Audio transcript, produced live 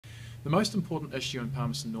The most important issue in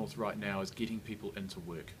Palmerston North right now is getting people into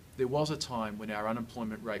work. There was a time when our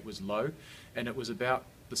unemployment rate was low and it was about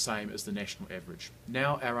the same as the national average.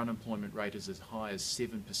 Now our unemployment rate is as high as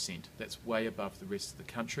 7%. That's way above the rest of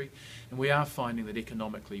the country, and we are finding that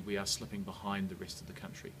economically we are slipping behind the rest of the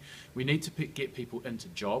country. We need to get people into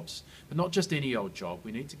jobs, but not just any old job.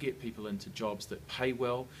 We need to get people into jobs that pay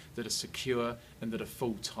well, that are secure and that are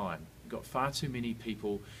full-time. We've got far too many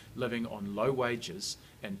people living on low wages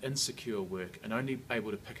and insecure work and only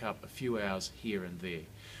able to pick up a few hours here and there.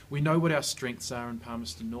 We know what our strengths are in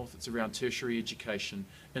Palmerston North. It's around tertiary education,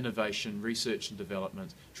 innovation, research and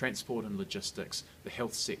development, transport and logistics, the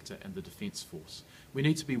health sector and the Defence Force. We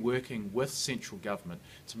need to be working with central government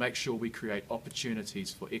to make sure we create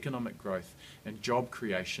opportunities for economic growth and job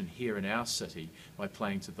creation here in our city by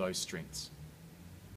playing to those strengths.